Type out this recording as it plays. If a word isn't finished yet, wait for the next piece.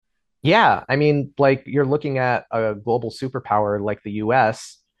Yeah, I mean, like you're looking at a global superpower like the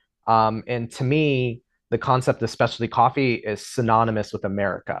US. And to me, the concept of specialty coffee is synonymous with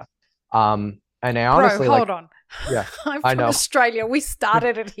America. And I Bro, honestly like, hold on. yeah, I'm I from know. Australia. We You're,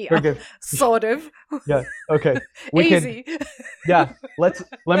 started it you're here, good. sort of. Yeah, okay. We can, Easy. yeah, let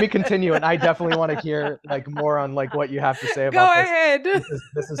me continue. And I definitely want to hear like more on like what you have to say Go about this. ahead.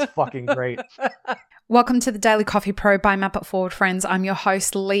 This is fucking great. Welcome to the Daily Coffee Pro by Map It Forward, friends. I'm your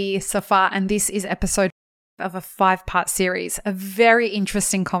host, Lee Safar, and this is episode of a 5-part series, a very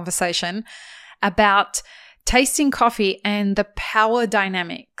interesting conversation about tasting coffee and the power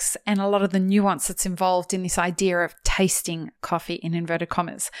dynamics and a lot of the nuance that's involved in this idea of tasting coffee in inverted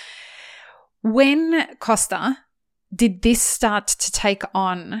commas. When, Kosta, did this start to take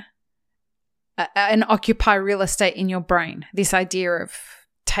on and occupy real estate in your brain, this idea of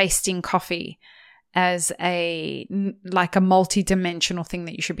tasting coffee as a multi-dimensional thing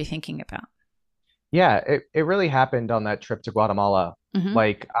that you should be thinking about? Yeah, it really happened on that trip to Guatemala. Mm-hmm.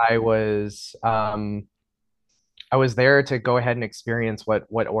 Like I was there to go ahead and experience what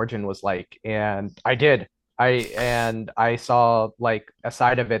origin was like, and I did. I saw like a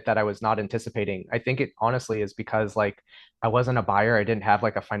side of it that I was not anticipating. I think it honestly is because like I wasn't a buyer. I didn't have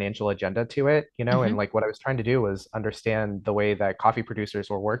like a financial agenda to it, Mm-hmm. and like what I was trying to do was understand the way that coffee producers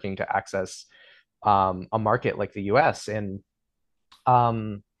were working to access a market like the US. And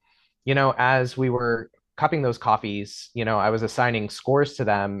um as we were cupping those coffees, I was assigning scores to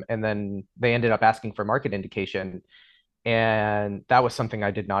them, and then they ended up asking for market indication, and that was something I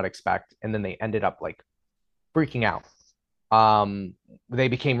did not expect. And then they ended up like freaking out. Um, they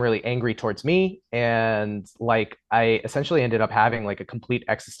became really angry towards me, and like I essentially ended up having like a complete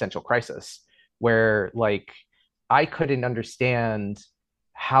existential crisis where like I couldn't understand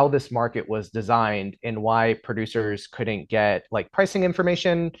how this market was designed and why producers couldn't get like pricing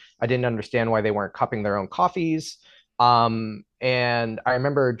information. I didn't understand why they weren't cupping their own coffees. And I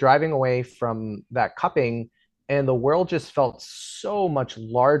remember driving away from that cupping, and the world just felt so much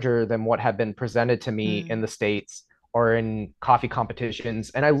larger than what had been presented to me in Mm. the States or in coffee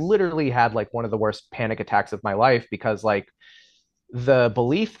competitions. And I literally had like one of the worst panic attacks of my life because like the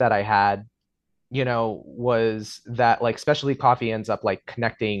belief that I had, was that like specialty coffee ends up like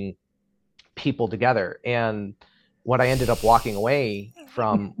connecting people together. And what I ended up walking away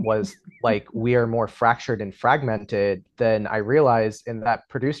from was like we are more fractured and fragmented than I realized, and that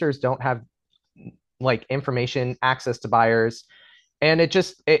producers don't have like information access to buyers. And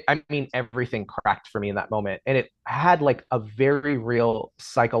I mean, everything cracked for me in that moment, and it had like a very real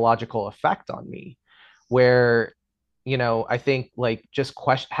psychological effect on me where I think like just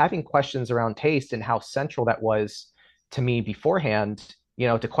having questions around taste and how central that was to me beforehand,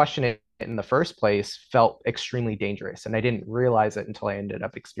 to question it in the first place felt extremely dangerous, and I didn't realize it until I ended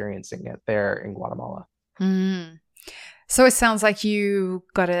up experiencing it there in Guatemala. Mm. So it sounds like you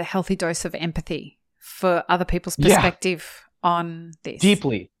got a healthy dose of empathy for other people's Yeah, perspective on this.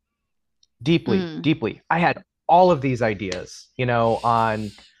 deeply, deeply, Mm. deeply. I had all of these ideas,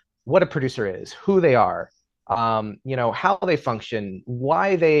 on what a producer is, who they are, how they function,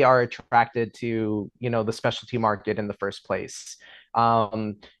 why they are attracted to, the specialty market in the first place.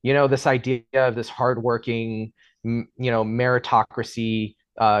 This idea of this hardworking, meritocracy,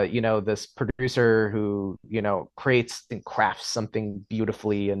 this producer who, creates and crafts something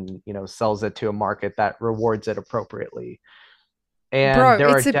beautifully and, sells it to a market that rewards it appropriately. And Bro, there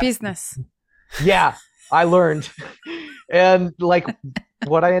are it's a business. yeah, I learned. And like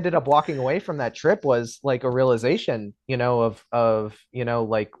what I ended up walking away from that trip was like a realization, of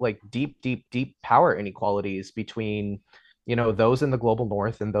like deep, deep, deep power inequalities between, those in the global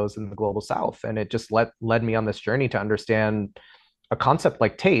north and those in the global south. And it just led me on this journey to understand a concept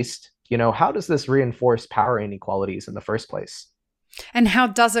like taste. How does this reinforce power inequalities in the first place? And how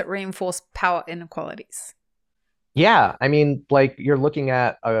does it reinforce power inequalities? Yeah, I mean, like you're looking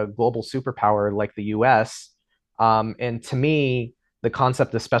at a global superpower like the US. And to me, the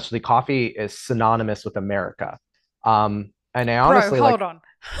concept of specialty coffee is synonymous with America. And I Bro, honestly like, hold on.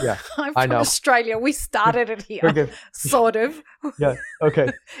 yeah, I'm I from know. Australia. We You're, started it you're here, good. sort of. Yeah, okay.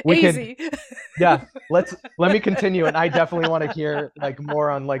 We can, Easy. yeah, let me continue. And I definitely want to hear like more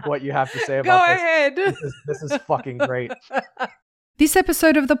on like what you have to say Go about this. ahead. This is fucking great. This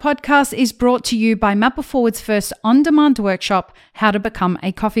episode of the podcast is brought to you by Mapper Forward's first on-demand workshop, How to Become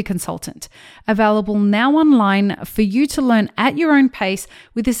a Coffee Consultant. Available now online for you to learn at your own pace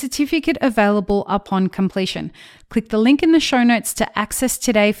with a certificate available upon completion. Click the link in the show notes to access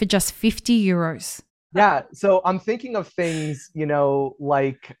today for just €50. Yeah, so I'm thinking of things,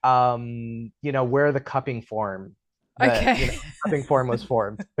 like where the cupping form that, Okay. cupping form was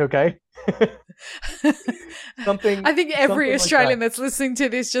formed. Okay. I think every Something like that. Australian that's listening to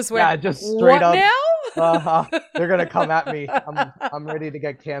this just went, Yeah, just straight what up. now? They're gonna come at me. I'm ready to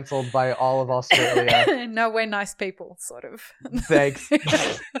get canceled by all of Australia. No, we're nice people, sort of. Thanks.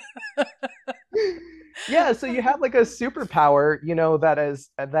 Yeah, so you have like a superpower,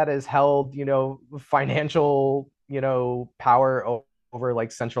 that is held, financial, power over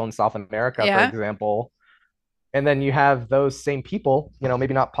like Central and South America, for Yeah. example. And then you have those same people,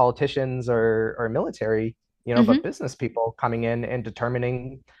 maybe not politicians or military, but Mm-hmm. business people coming in and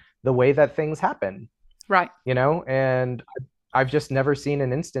determining the way that things happen, Right. and I've just never seen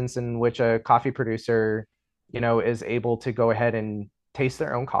an instance in which a coffee producer, is able to go ahead and taste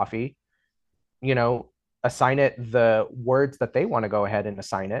their own coffee, you know, assign it the words that they want to go ahead and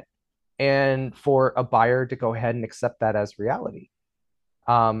assign it, and for a buyer to go ahead and accept that as reality.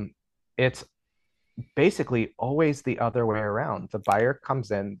 It's basically always the other way around. The buyer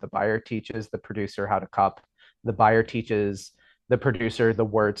comes in, the buyer teaches the producer how to cup, the buyer teaches the producer the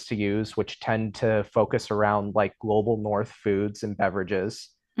words to use, which tend to focus around like global north foods and beverages.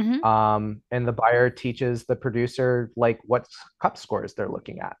 Mm-hmm. And the buyer teaches the producer like what cup scores they're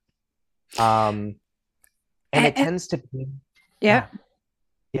looking at. Um, and it And, tends to be, yeah. yeah,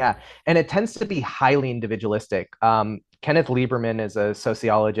 yeah, and it tends to be highly individualistic. Kenneth Lieberman is a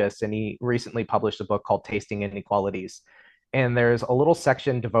sociologist, and he recently published a book called Tasting Inequalities. And there's a little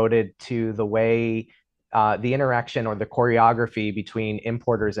section devoted to the way the interaction or the choreography between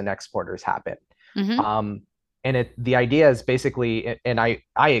importers and exporters happen. Mm-hmm. Um, and the idea is basically, and I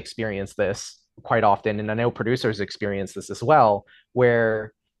experience this quite often, and I know producers experience this as well,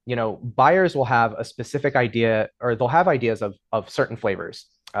 where buyers will have a specific idea, or they'll have ideas of certain flavors,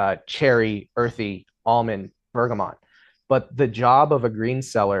 cherry, earthy, almond, bergamot. But the job of a green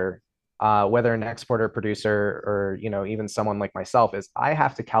seller, whether an exporter, producer, or even someone like myself, is I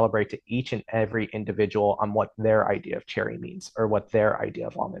have to calibrate to each and every individual on what their idea of cherry means, or what their idea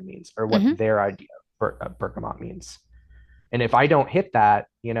of almond means, or what Mm-hmm. their idea of bergamot means. And if I don't hit that,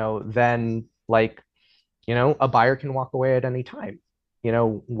 then like a buyer can walk away at any time,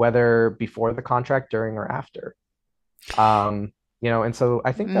 whether before the contract, during, or after. And so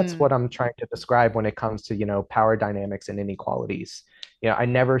I think that's Mm. what I'm trying to describe when it comes to, power dynamics and inequalities. I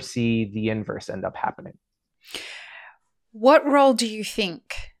never see the inverse end up happening. What role do you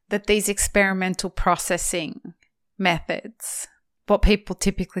think that these experimental processing methods, what people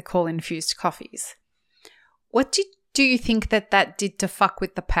typically call infused coffees, do you think that did to fuck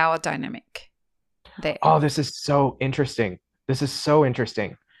with the power dynamic there? Oh, this is so interesting. This is so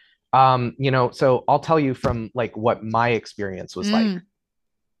interesting. So I'll tell you from like what my experience was like. Mm.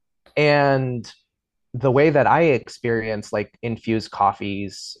 And the way that I experience like infused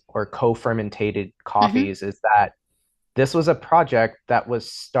coffees or co-fermented Mm-hmm. coffees is that this was a project that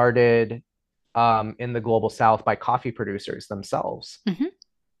was started in the global south by coffee producers themselves. Mm-hmm.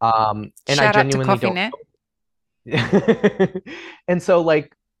 And I Shout out to genuinely don't CoffeeNet. know. And so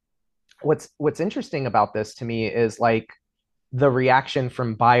like what's interesting about this to me is like the reaction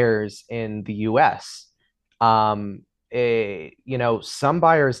from buyers in the US. Some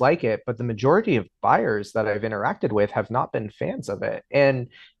buyers like it, but the majority of buyers that I've interacted with have not been fans of it. And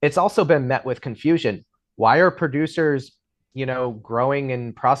it's also been met with confusion. Why are producers, growing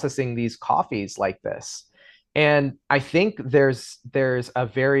and processing these coffees like this? And I think there's a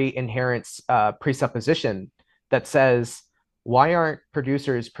very inherent presupposition that says, why aren't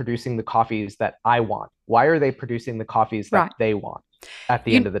producers producing the coffees that I want? Why are they producing the coffees that Right. they want at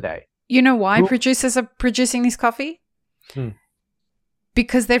the end You, of the day? you know why Who? producers are producing this coffee? Hmm.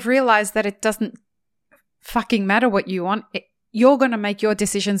 Because they've realized that it doesn't fucking matter what you want. You're going to make your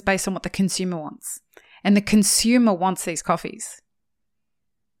decisions based on what the consumer wants. And the consumer wants these coffees.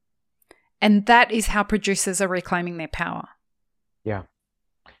 And that is how producers are reclaiming their power. Yeah.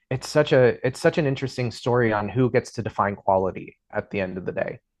 It's such an interesting story on who gets to define quality at the end of the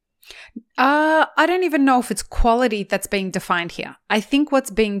day. I don't even know if it's quality that's being defined here. I think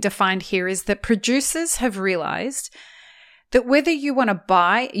what's being defined here is that producers have realized that whether you want to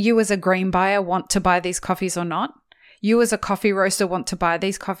buy, you as a green buyer want to buy these coffees or not, you as a coffee roaster want to buy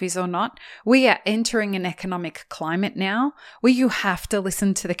these coffees or not, we are entering an economic climate now where you have to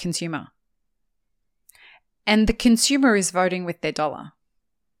listen to the consumer. And the consumer is voting with their dollar.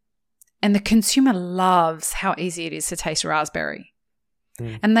 And the consumer loves how easy it is to taste raspberry.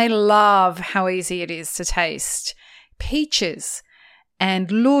 Mm. And they love how easy it is to taste peaches and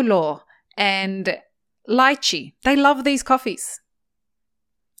lulo and lychee. They love these coffees.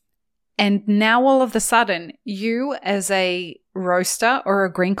 And now all of a sudden, you as a roaster or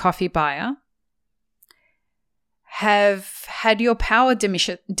a green coffee buyer have had your power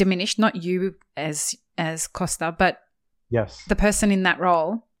diminished, not you as Kosta, but Yes. the person in that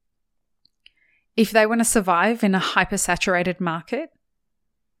role, if they want to survive in a hypersaturated market,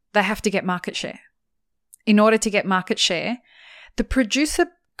 they have to get market share. In order to get market share, the producer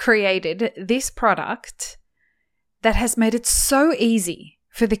created this product that has made it so easy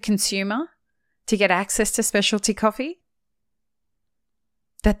for the consumer to get access to specialty coffee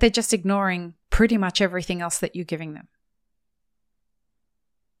that they're just ignoring pretty much everything else that you're giving them.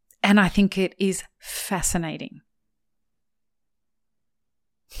 And I think it is fascinating.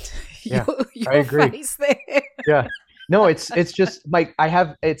 Yeah, your I agree. face there. Yeah. No, it's just like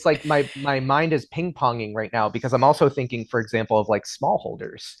it's like my mind is ping-ponging right now because I'm also thinking, for example, of like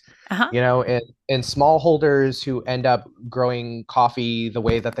smallholders, Uh-huh. and smallholders who end up growing coffee the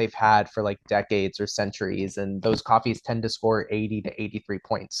way that they've had for like decades or centuries, and those coffees tend to score 80 to 83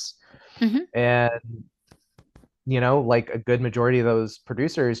 points. Mm-hmm. And like a good majority of those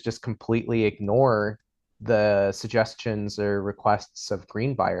producers just completely ignore the suggestions or requests of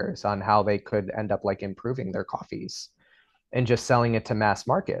green buyers on how they could end up like improving their coffees and just selling it to mass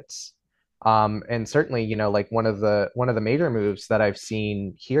markets. And certainly, like one of the major moves that I've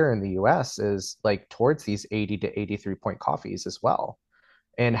seen here in the US is like towards these 80 to 83 point coffees as well.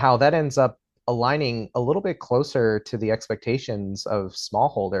 And how that ends up aligning a little bit closer to the expectations of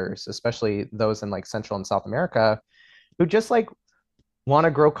smallholders, especially those in like Central and South America, who just like want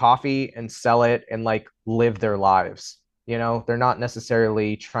to grow coffee and sell it and like live their lives. They're not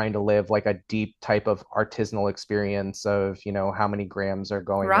necessarily trying to live like a deep type of artisanal experience of, how many grams are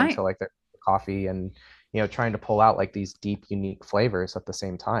going Right. into like their coffee and, trying to pull out like these deep, unique flavors at the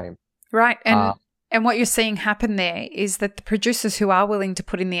same time. Right. Uh, And what you're seeing happen there is that the producers who are willing to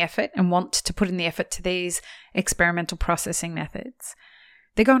put in the effort and want to put in the effort to these experimental processing methods,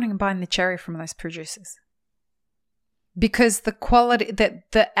 they're going and buying the cherry from those producers. Because the quality,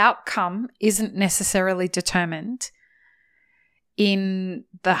 that the outcome isn't necessarily determined in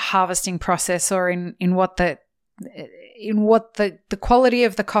the harvesting process or in what the quality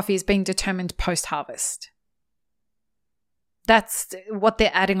of the coffee is being determined post-harvest. That's what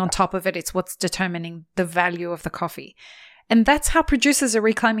they're adding on top of it. It's what's determining the value of the coffee. And that's how producers are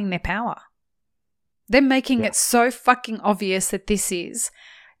reclaiming their power. They're making it so fucking obvious that this is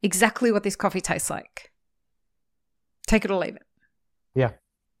exactly what this coffee tastes like. Take it or leave it. Yeah.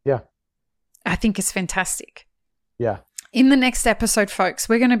 Yeah. I think it's fantastic. Yeah. In the next episode, folks,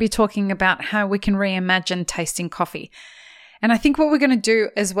 we're going to be talking about how we can reimagine tasting coffee. And I think what we're going to do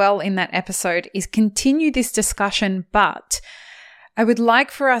as well in that episode is continue this discussion, but I would like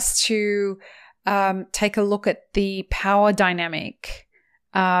for us to take a look at the power dynamic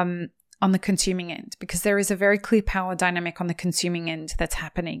on the consuming end, because there is a very clear power dynamic on the consuming end that's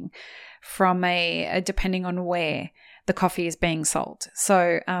happening from depending on where the coffee is being sold.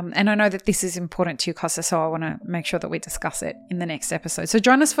 So, and I know that this is important to you, Kosta, so I want to make sure that we discuss it in the next episode. So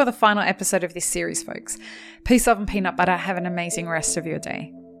join us for the final episode of this series, folks. Peace, love, and peanut butter. Have an amazing rest of your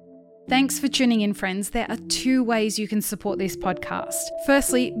day. Thanks for tuning in, friends. There are 2 ways you can support this podcast.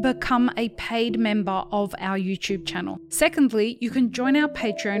 Firstly, become a paid member of our YouTube channel. Secondly, you can join our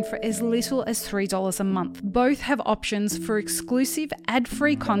Patreon for as little as $3 a month. Both have options for exclusive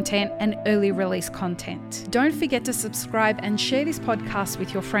ad-free content and early release content. Don't forget to subscribe and share this podcast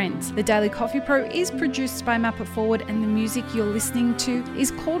with your friends. The Daily Coffee Pro is produced by Map It Forward, and the music you're listening to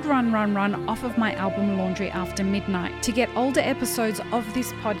is called Run, Run, Run off of my album Laundry After Midnight. To get older episodes of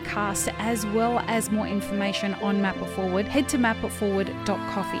this podcast, as well as more information on Map It Forward, head to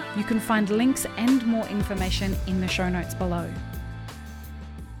mapitforward.coffee. You can find links and more information in the show notes below.